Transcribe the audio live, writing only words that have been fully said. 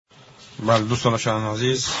بله دوستان شنوندگان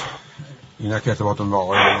عزیز، اینک ارتباطتون با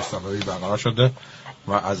آقای مصطفوی برقرار شده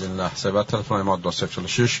و از این لحظه بعد تلفن ما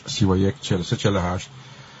 246 31 43 48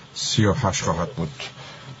 38 خواهد بود.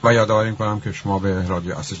 و یادآوری کنم که شما به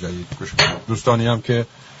رادیو اصل جدید گوش کنید. دوستانی هم که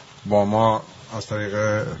با ما از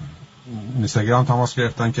طریق اینستاگرام تماس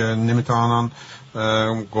گرفتن که نمیتونن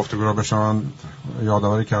گفتگو رو بشنون،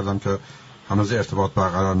 یادآوری کردم که هنوز ارتباط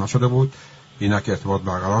برقرار نشده بود. اینک ارتباط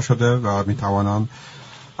برقرار شده و میتوانن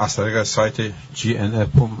از طریق سایت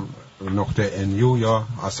gnf.nu یا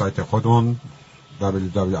از سایت خودمون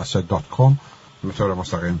www.asad.com میتونن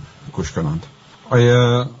مستقیم گوش کنند.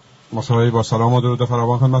 آقای مصاحبه، با سلام و درود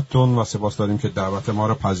فراوان خدمتتون و سپاس داریم که دعوت ما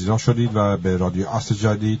را پذیرا شدید و به رادیو اصل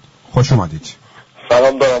جدید خوش اومدید.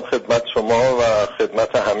 سلام دارم خدمت شما و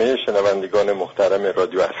خدمت همه شنوندگان محترم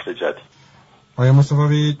رادیو اصل جدید. آقای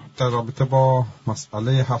مصطفوی، در رابطه با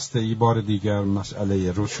مسئله هسته ای بار دیگر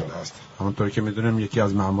مسئله روز شده است. همونطوری که میدونیم یکی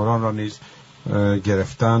از ماموران را نیز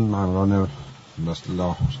گرفتن، ماموران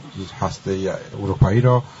مثلا هسته ای اروپایی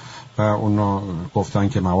را، و اونا گفتن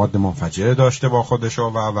که مواد منفجره داشته با خودش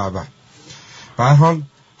و به هر حال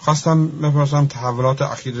خواستم بپرسم تحولات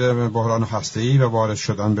اخیر بحران هسته ای و وارد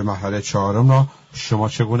شدن به مرحله چهارم را شما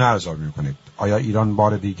چگونه ارزیابی میکنید؟ آیا ایران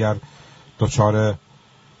بار دیگر دچار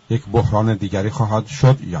یک بحران دیگری خواهد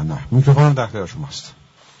شد یا نه؟ میکروفون در اختیار شماست.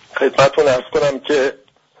 خدمتتون عرض کنم که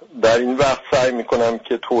در این وقت سعی میکنم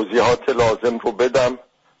که توضیحات لازم رو بدم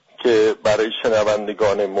که برای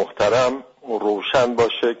شنوندگان محترم روشن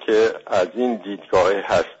باشه که از این دیدگاه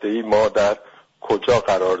هسته‌ای ما در کجا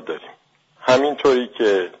قرار داریم. همینطوری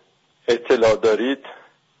که اطلاع دارید،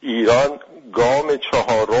 ایران گام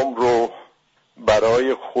چهارم رو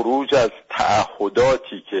برای خروج از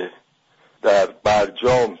تعهداتی که در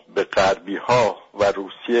برجام به غربی ها و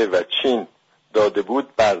روسیه و چین داده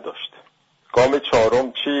بود برداشت. گام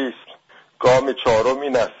چهارم چیست؟ گام چهارم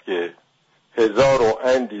این است که 1000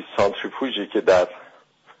 اندی سانتریفوژی که در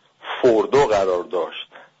فوردو قرار داشت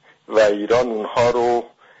و ایران اونها رو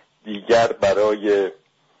دیگر برای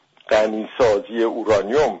غنیسازی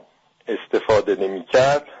اورانیوم استفاده نمی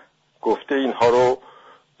کرد، گفته اینها رو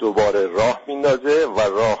دوباره راه میندازه و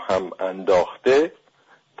راه هم انداخته،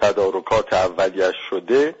 تدارکات اولیش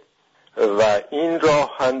شده و این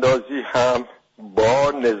راه اندازی هم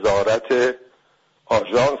با نظارت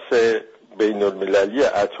آژانس بین المللی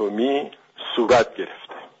اتمی صورت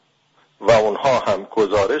گرفته و اونها هم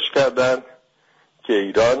گزارش کردند که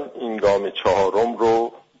ایران این گام چهارم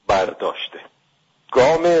رو برداشته.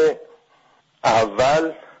 گام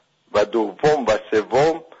اول و دوم و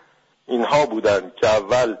سوم اینها بودند که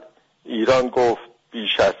اول ایران گفت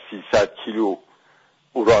بیش از 300 کیلو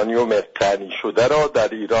اورانیوم غنی شده را در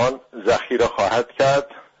ایران ذخیره خواهد کرد،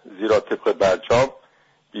 زیرا طبق برجام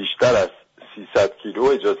بیشتر از 300 کیلو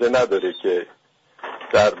اجازه نداره که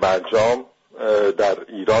در برجام در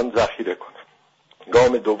ایران ذخیره کنه.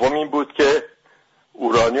 گام دوم این بود که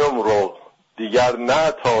اورانیوم رو دیگر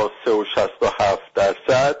نه تا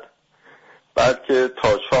 3.67% بلکه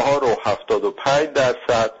تا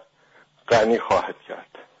 4.75% غنی خواهد کرد.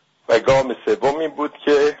 و گام سوم این بود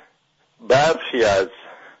که برخی از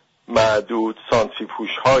معدود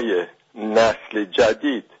سانتریفوژهای نسل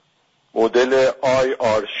جدید مدل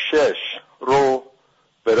IR6 رو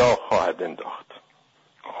به راه خواهد انداخت.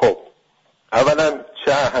 خب اولا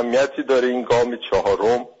چه اهمیتی داره این گام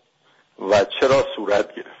چهارم و چرا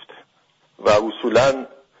صورت گرفته و اصولا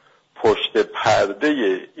پشت پرده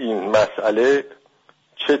این مسئله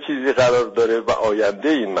چه چیزی قرار داره و آینده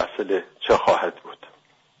این مسئله چه خواهد بود؟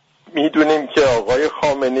 میدونیم که آقای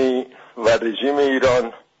خامنه‌ای و رژیم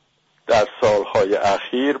ایران در سالهای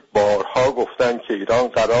اخیر بارها گفتن که ایران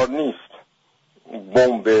قرار نیست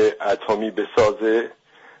بمب اتمی بسازه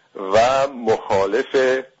و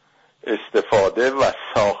مخالف استفاده و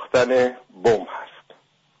ساختن بمب هست.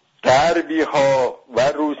 غربی ها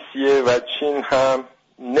و روسیه و چین هم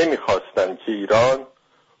نمیخواستن که ایران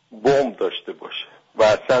بمب داشته باشه و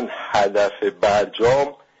اصلا هدف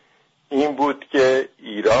برجام این بود که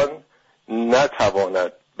ایران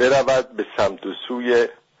نتواند برود به سمت و سوی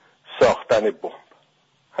ساختن بمب.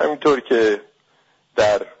 همینطور که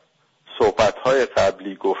در صحبت‌های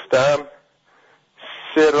قبلی گفتم،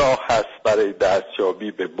 3 راه هست برای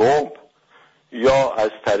دستیابی به بمب: یا از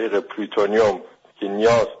طریق پلوتونیوم که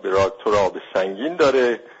نیاز به راکتور آب سنگین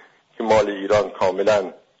داره که مال ایران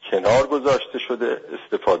کاملا کنار گذاشته شده،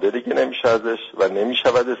 استفاده دیگه نمیشه ازش و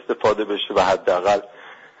نمیشود استفاده بشه و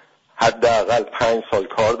حداقل 5 سال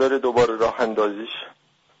کار داره دوباره راه اندازیش.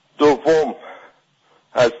 دوم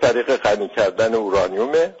از طریق غنی کردن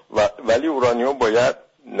اورانیومه ولی اورانیوم باید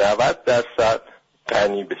 90%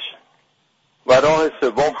 غنی بشه. و راه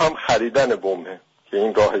سوم هم خریدن بمبه که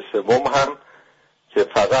این راه سوم هم که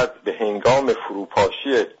فقط به هنگام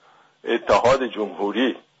فروپاشی اتحاد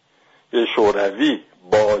جمهوری شوروی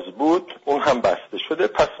باز بود اون هم بسته شده،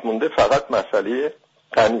 پس مونده فقط مسئله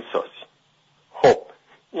غنیسازی. خب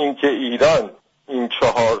این که ایران این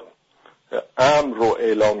 4 امر رو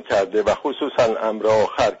اعلام کرده و خصوصا امر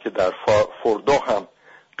آخر که در فردو هم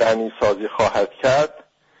غنیسازی خواهد کرد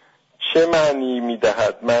چه معنی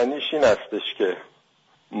میدهد؟ معنیش این استش که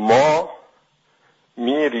ما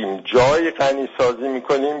میریم جای غنیسازی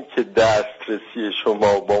میکنیم که دسترسی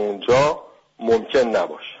شما با اونجا ممکن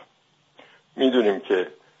نباشه. میدونیم که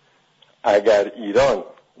اگر ایران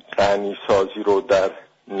غنیسازی رو در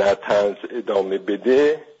نطنز ادامه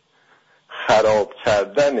بده، خراب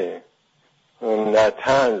کردن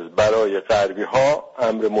نطنز برای غربی ها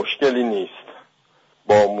امر مشکلی نیست.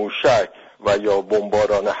 با موشک و یا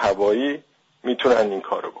بمباران هوایی میتونن این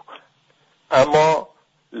کارو بکنن. اما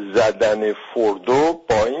زدن فردو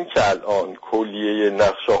با این که الان کلیه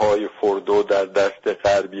نقشه های فردو در دست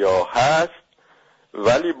غربی ها هست،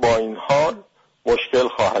 ولی با این حال مشکل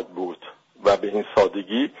خواهد بود و به این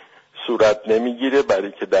سادگی صورت نمیگیره،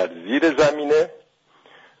 برای که در زیر زمینه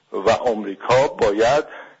و آمریکا باید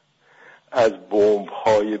از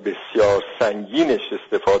بمب‌های بسیار سنگینش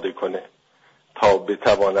استفاده کنه تا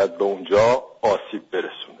بتواند به اونجا آسیب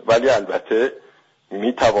برسونه. ولی البته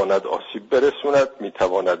میتواند آسیب برسوند،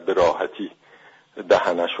 میتواند به راحتی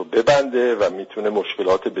دهنشو ببنده و میتونه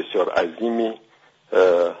مشکلات بسیار عظیمی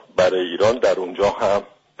برای ایران در اونجا هم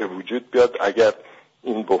به وجود بیاد اگر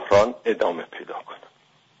این بحران ادامه پیدا کنه.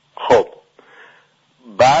 خب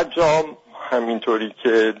بعد جام همینطوری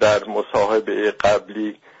که در مصاحبه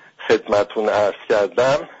قبلی خدمتون عرض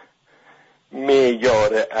کردم،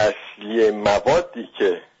 معیار اصلی موادی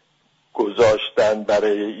که گذاشتن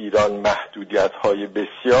برای ایران محدودیت‌های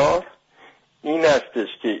بسیار این استش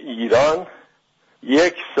که ایران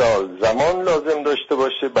 1 سال زمان لازم داشته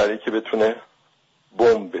باشه برای که بتونه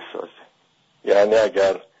بمب بسازه. یعنی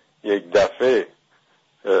اگر یک دفعه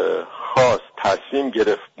خواست تصمیم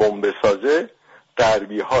گرفت بمب بسازه،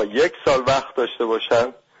 غربی ها 1 سال وقت داشته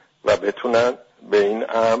باشن و بتونن به این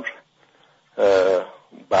امر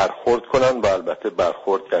برخورد کنن و البته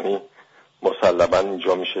برخورد یعنی مسلماً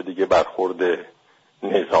اینجا میشه دیگه برخورد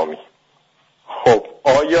نظامی. خب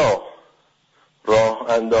آیا راه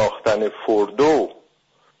انداختن فردو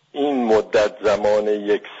این مدت زمان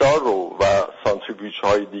 1 سال رو و سانتریفیوژ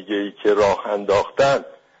های دیگه‌ای که راه انداختن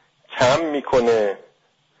کم میکنه؟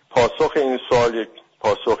 پاسخ این سوال یک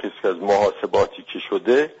پاسخی است که از محاسباتی که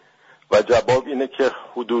شده و جواب اینه که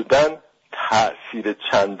حدوداً تأثیر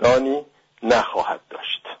چندانی نخواهد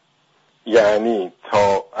داشت. یعنی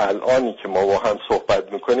تا الانی که ما با هم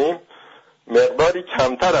صحبت میکنیم مقداری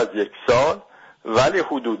کمتر از 1 سال، ولی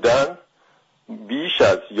حدوداً بیش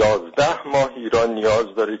از 11 ماه ایران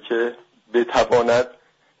نیاز داره که بتواند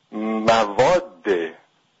مواد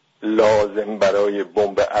لازم برای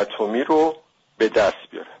بمب اتمی رو به دست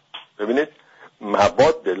بیاره. ببینید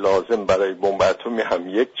مواد لازم برای بمب اتمی هم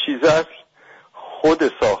یک چیز است،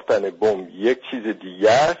 خود ساختن بمب یک چیز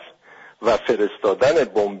دیگه است و فرستادن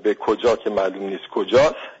بمب به کجا که معلوم نیست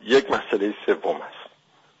کجاست یک مسئله سوم است.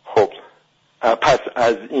 خب پس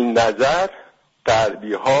از این نظر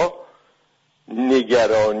غربی ها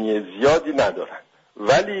نگرانی زیادی ندارن،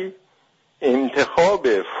 ولی انتخاب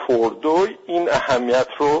فردو این اهمیت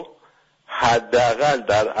رو حداقل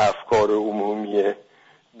در افکار عمومی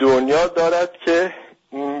دنیا دارد که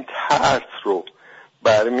این ترس رو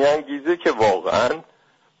برمیانگیزه که واقعا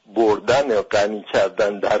بردن و غنی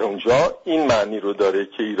کردن در اونجا این معنی رو داره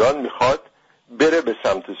که ایران میخواد بره به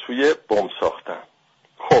سمت سوی بمب ساختن.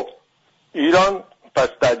 خب ایران پس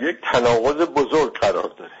در یک تناقض بزرگ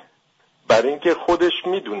قرار داره، برای اینکه خودش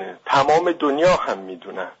میدونه، تمام دنیا هم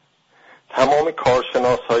میدونن، تمام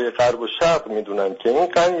کارشناسهای غرب و شرق میدونن که این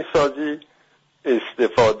غنیسازی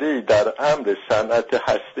استفاده در امر صنعت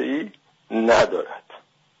هسته‌ای ندارد.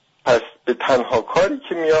 پس به تنها کاری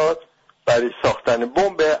که میاد برای ساختن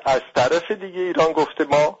بمب. از طرف دیگه ایران گفته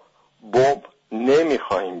ما بمب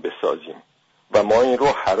نمیخواهیم بسازیم و ما این رو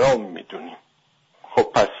حرام میدونیم. خب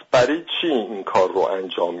پس برای چی این کار رو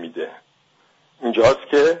انجام میده؟ اینجاست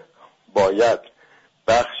که باید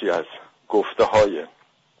بخشی از گفته های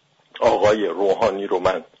آقای روحانی رو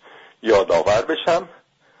من یادآور بشم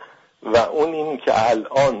و اون این که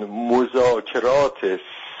الان مذاکرات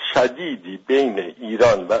شدیدی بین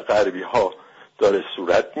ایران و غربی ها داره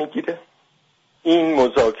صورت میگیره. این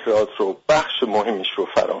مذاکرات رو بخش مهمش رو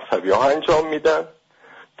فرانسوی ها انجام میدن،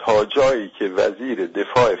 تا جایی که وزیر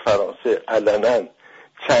دفاع فرانسه علنا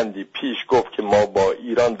چندی پیش گفت که ما با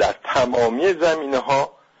ایران در تمامی زمینه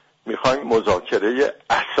ها میخوایم مذاکره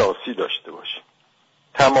اساسی داشته باشیم.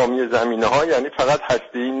 تمامی زمینه‌ها یعنی فقط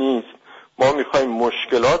هسته‌ای نیست. ما میخوایم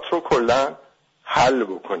مشکلات رو کلاً حل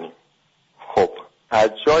بکنیم. خب از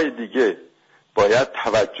جای دیگه باید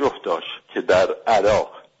توجه داشت که در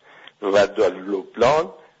عراق و در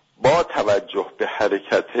لبنان با توجه به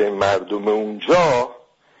حرکت مردم اونجا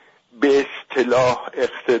به اصطلاح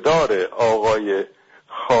اقتدار آقای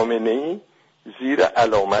خامنه‌ای زیر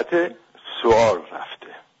علامت سوال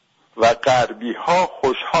رفته و غربی ها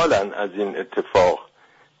خوشحالن از این اتفاق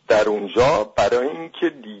در اونجا، برای اینکه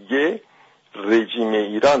دیگه رژیم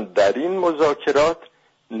ایران در این مذاکرات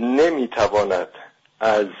نمیتواند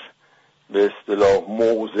از به اصطلاح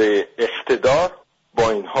موضع اقتدار با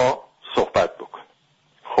اینها صحبت بکنه.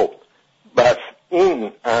 خب بس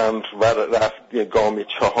این امر و رفت گام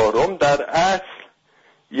چهارم در اصل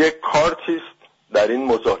یک کارتی است در این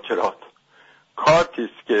مذاکرات. کارتی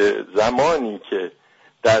است که زمانی که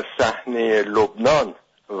در صحنه لبنان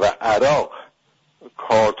و عراق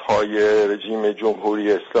کارت‌های رژیم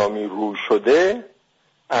جمهوری اسلامی رو شده،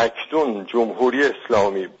 اکنون جمهوری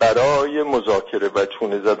اسلامی برای مذاکره و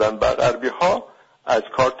چونه زدن بر غربی‌ها از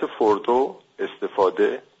کارت فوردو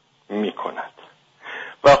استفاده می‌کند.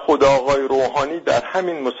 و خود آقای روحانی در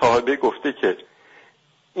همین مصاحبه گفته که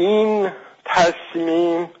این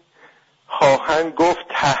تصمیم خواهند گفت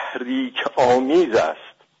تحریک آمیز است،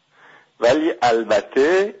 ولی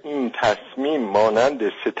البته این تصمیم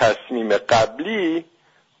مانند 3 تصمیم قبلی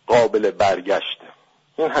قابل برگشته.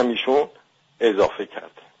 این همیشون اضافه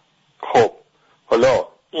کرده. خب حالا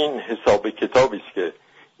این حساب کتابی است که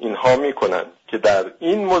اینها میکنن که در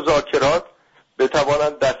این مذاکرات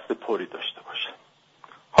بتوانند دست پری داشته باشند.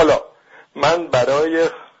 حالا من برای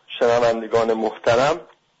شنوندگان محترم،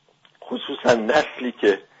 خصوصا نسلی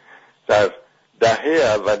که در دهه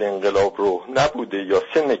اول انقلاب رو نبوده یا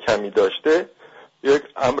سن کمی داشته، یک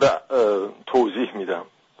امر توضیح میدم.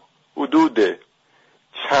 حدود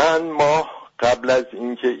چند ماه قبل از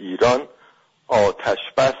اینکه ایران آتش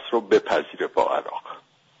بس رو بپذیره با عراق،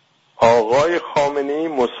 آقای خامنه‌ای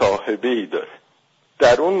مصاحبه‌ای داره.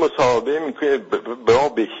 در اون مصاحبه میگه ما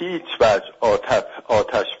به هیچ وجه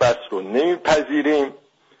آتش بس رو نمیپذیریم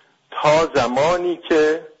تا زمانی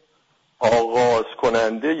که آغاز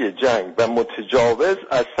کننده جنگ و متجاوز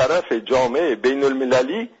از طرف جامعه بین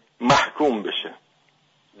المللی محکوم بشه.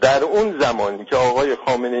 در اون زمانی که آقای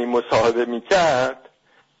خامنه‌ای مصاحبه میکرد،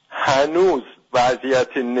 هنوز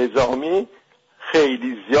وضعیت نظامی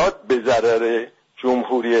خیلی زیاد به ضرر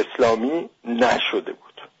جمهوری اسلامی نشده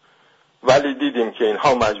بود، ولی دیدیم که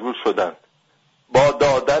اینها مجبور شدن با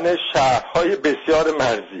دادن شهرهای بسیار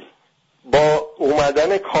مرزی، با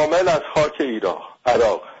اومدن کامل از خاک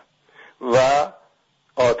عراق و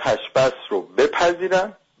آتش بس رو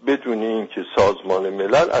بپذیرن بدون اینکه سازمان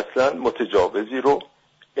ملل اصلا متجاوزی رو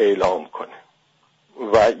اعلام کنه.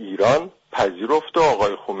 و ایران پذیرفت و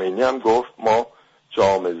آقای خمینی هم گفت ما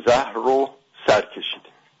جام زهر رو سر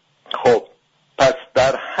کشیدیم. خب پس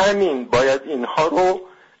در همین باید اینها رو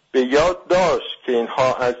به یاد داشت که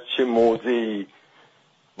اینها از چه موضعی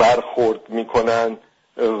برخورد میکنن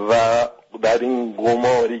و در این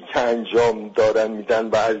قماری که انجام دارن میدن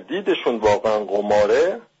و از دیدشون واقعا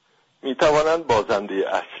قماره، میتوانند بازنده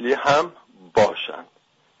اصلی هم باشند.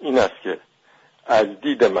 این است که از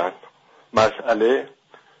دید من مسئله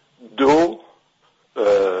 2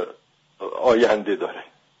 آینده داره.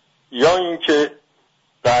 یا اینکه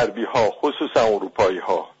غربی ها خصوصا اروپایی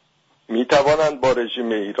ها میتوانند با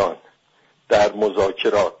رژیم ایران در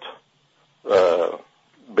مذاکرات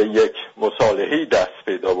به یک مصالحه‌ای دست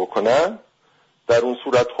پیدا بکنن. در اون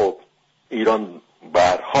صورت خب ایران به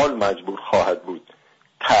هر حال مجبور خواهد بود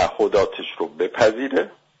تعهداتش رو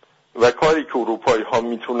بپذیره و کاری که اروپایی ها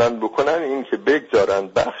میتونن بکنن این که بگذارن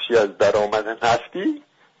بخشی از درآمد نفتی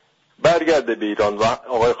برگرده به ایران و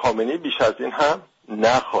آقای خامنه‌ای بیش از این هم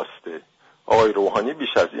نخواسته، آقای روحانی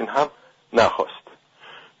بیش از این هم نخواسته.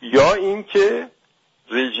 یا اینکه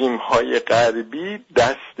رژیم های غربی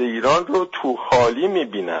دست ایران رو تو خالی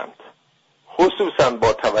میبینند، خصوصا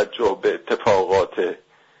با توجه به اتفاقات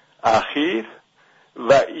اخیر،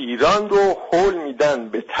 و ایران رو هول میدن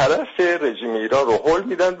به طرف رژیم ایران رو هول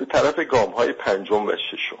میدن به طرف گام های 5 و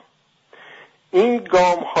 6. این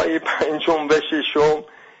گام های 5 و 6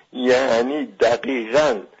 یعنی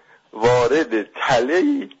دقیقاً وارد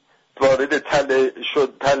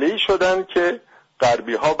تله شدن که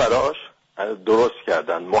غربی ها براش درست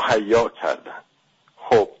کردن، مهیا کردن.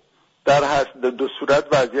 خب در هر 2 صورت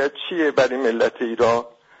وضعیت چیه برای ملت ایران؟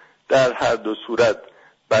 در هر 2 صورت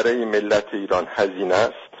برای ملت ایران هزینه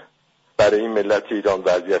است، برای ملت ایران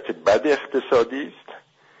وضعیت بد اقتصادی است،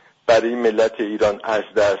 برای ملت ایران از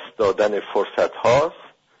دست دادن فرصت هاست،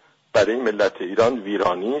 برای ملت ایران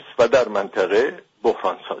ویرانی است و در منطقه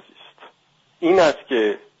بحران سازی است. این است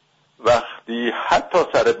که وقتی حتی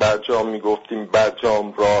سر برجام میگفتیم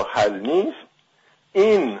برجام راه حل نیست،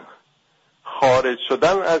 این خارج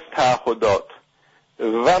شدن از تعهدات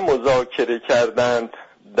و مذاکره کردن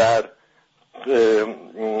در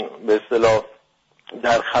به اصطلاح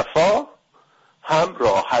در خفا هم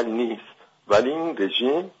راه حل نیست. ولی این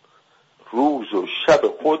رژیم روز و شب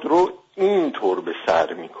خود رو اینطور به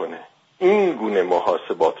سر میکنه، این گونه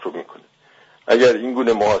محاسبات رو میکنه. اگر این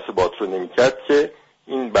گونه محاسبات رو نمیکرد که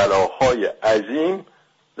این بلاهای عظیم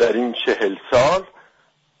در این 40 سال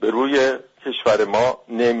به روی کشور ما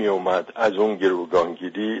نمی اومد، از اون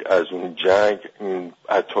گروگانگیری، از اون جنگ این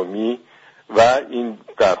اتمی و این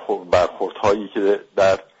برخوردهایی که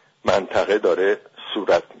در منطقه داره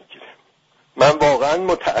صورت میگیره. من واقعا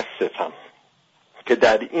متاسفم که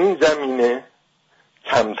در این زمینه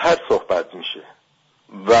کمتر صحبت میشه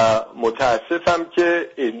و متاسفم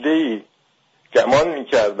که عده‌ای گمان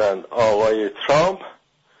میکردن آقای ترامپ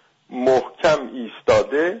محکم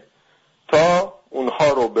ایستاده تا اونها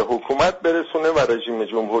رو به حکومت برسونه و رژیم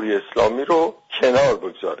جمهوری اسلامی رو کنار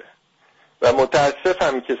بگذاره و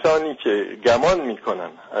متاسفم کسانی که گمان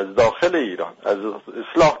میکنن از داخل ایران، از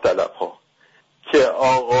اصلاح طلبها، که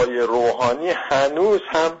آقای روحانی هنوز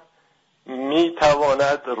هم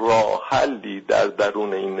میتواند راه حلی در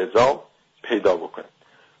درون این نظام پیدا بکنه.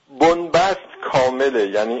 بنبست کامله،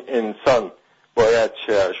 یعنی انسان باید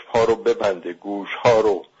چشم‌ها رو ببنده، گوش‌ها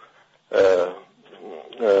رو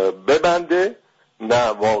ببنده، نه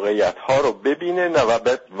واقعیت‌ها رو ببینه و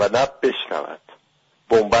نه بشنود.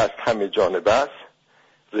 بنبست همه جانبه است.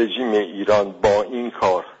 رژیم ایران با این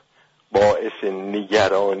کار باعث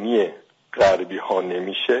نگرانی غربی ها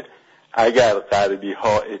نمیشه. اگر غربی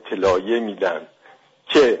ها اطلاعیه میدن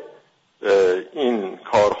که این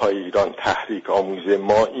کارهای ایران تحریک آموزه،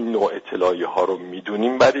 ما این نوع اطلاعیه ها رو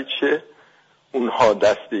میدونیم برای چه، اونها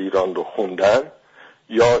دست ایران رو خوندن،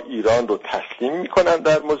 یا ایران رو تسلیم میکنن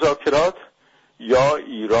در مذاکرات، یا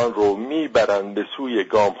ایران رو میبرن به سوی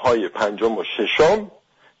گامهای 5 و 6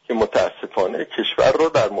 که متاسفانه کشور رو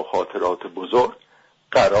در مخاطرات بزرگ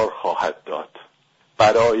قرار خواهد داد.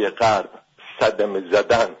 برای غرب صدمه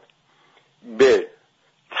زدن به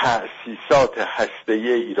تأسیسات هسته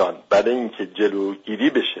ایران برای اینکه جلوگیری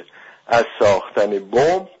بشه از ساختن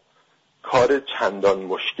بمب کار چندان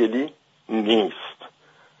مشکلی نیست.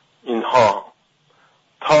 اینها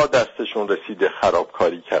تا دستشون رسیده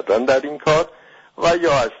خرابکاری کردن در این کار و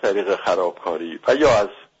یا از طریق خرابکاری و یا از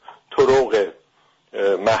طرق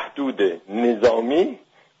محدود نظامی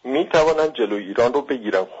می توانند جلوی ایران رو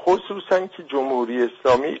بگیرن، خصوصا که جمهوری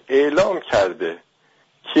اسلامی اعلام کرده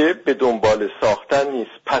که به دنبال ساختن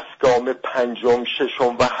نیست. پس گام 5، 6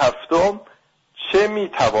 و 7 چه می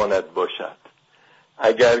تواند باشد؟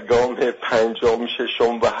 اگر گام 5، 6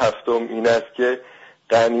 و 7 این است که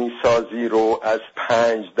غنیسازی رو از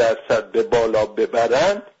 5% به بالا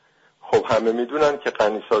ببرند، خب همه میدونن که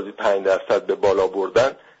غنیسازی 5% به بالا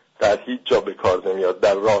بردن در هیچ جا به کار نمیاد،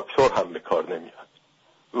 در راکتور هم به کار نمیاد.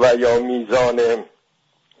 و یا میزان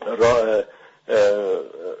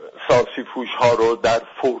سانتریفوژ ها رو در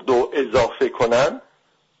فردو اضافه کنن،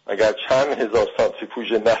 اگر چند هزار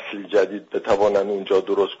سانتریفوژ نسل جدید بتوانن اونجا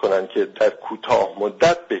درست کنن که در کوتاه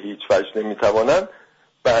مدت به هیچ وجه نمیتوانن،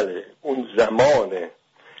 بله اون زمان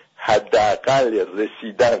حداقل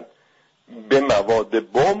رسیدن به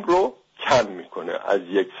مواد بمب رو کم میکنه. از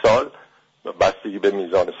 1 سال بستگی به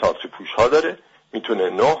میزان سانتریفوژ ها داره، میتونه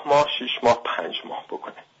 9 ماه، 6 ماه، 5 ماه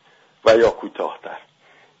بکنه و یا کوتاه‌تر.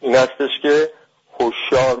 این هستش که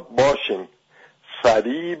هوشیار باشیم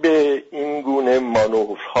فریب این گونه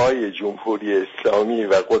مانورهای جمهوری اسلامی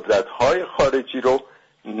و قدرت‌های خارجی رو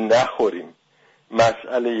نخوریم.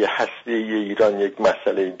 مسئله هسته ایران یک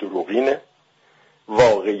مسئله دروغینه،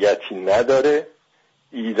 واقعیتی نداره.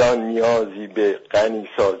 ایران نیازی به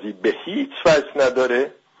غنیسازی به هیچ وجه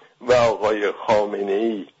نداره و آقای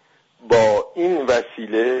خامنه‌ای با این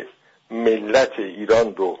وسیله ملت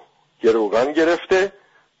ایران رو گروگان گرفته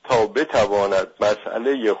تا بتواند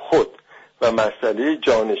مسئله خود و مسئله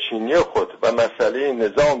جانشینی خود و مسئله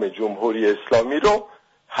نظام جمهوری اسلامی رو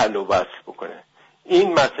حل و وصل بکنه.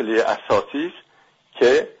 این مسئله اساسی است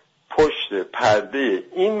که پشت پرده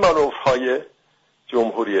این مانورهای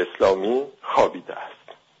جمهوری اسلامی خوابیده است.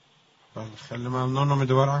 خیلی ممنون.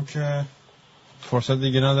 امیدوارم که فرصت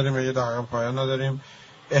دیگه نداریم، یه دقیقه پایان نداریم.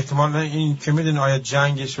 احتمال این که میدونی آیا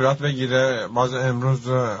جنگی صورت بگیره؟ باز امروز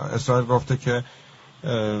اسرائیل گفته که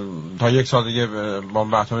تا 1 سال دیگه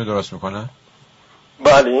بمب اتمی درست میکنه.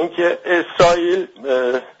 بله، این که اسرائیل،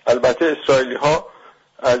 البته اسرائیلی ها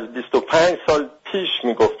از 25 سال پیش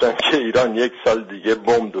میگفتن که ایران 1 سال دیگه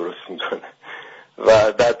بمب درست میکنه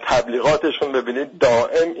و در تبلیغاتشون ببینید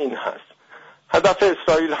دائم این هست. هدف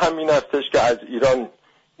اسرائیل هم این هستش که از ایران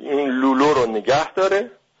این لولو رو نگه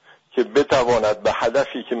داره که بتواند به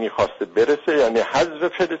هدفی که میخواسته برسه، یعنی حذف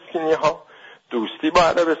فلسطینی ها، دوستی با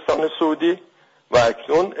عربستان سعودی، و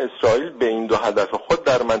اکنون اسرائیل به این دو هدف خود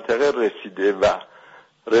در منطقه رسیده و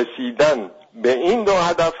رسیدن به این دو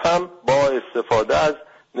هدف هم با استفاده از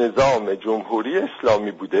نظام جمهوری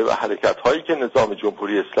اسلامی بوده و حرکت هایی که نظام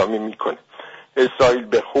جمهوری اسلامی میکنه. اسرائیل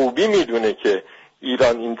به خوبی میدونه که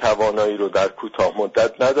ایران این توانایی رو در کوتاه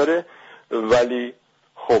مدت نداره، ولی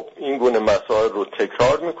خب این گونه مسائل رو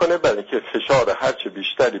تکرار میکنه برای که فشار هرچه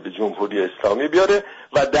بیشتری به جمهوری اسلامی بیاره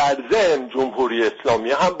و در ضمن جمهوری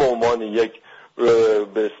اسلامی هم به عنوان یک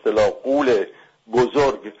به اصطلاح غول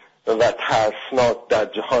بزرگ و ترسناک در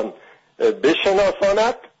جهان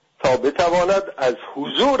بشناساند تا بتواند از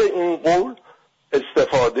حضور این غول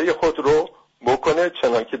استفاده خود رو بکنه،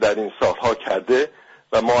 چنانکه در این سالها کرده.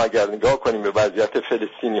 و ما اگر نگاه کنیم به وضعیت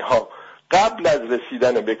فلسطینی ها قبل از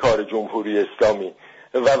رسیدن به کار جمهوری اسلامی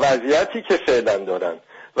و وضعیتی که فعلا دارن،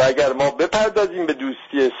 و اگر ما بپردازیم به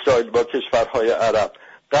دوستی اسرائیل با کشورهای عرب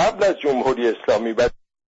قبل از جمهوری اسلامی و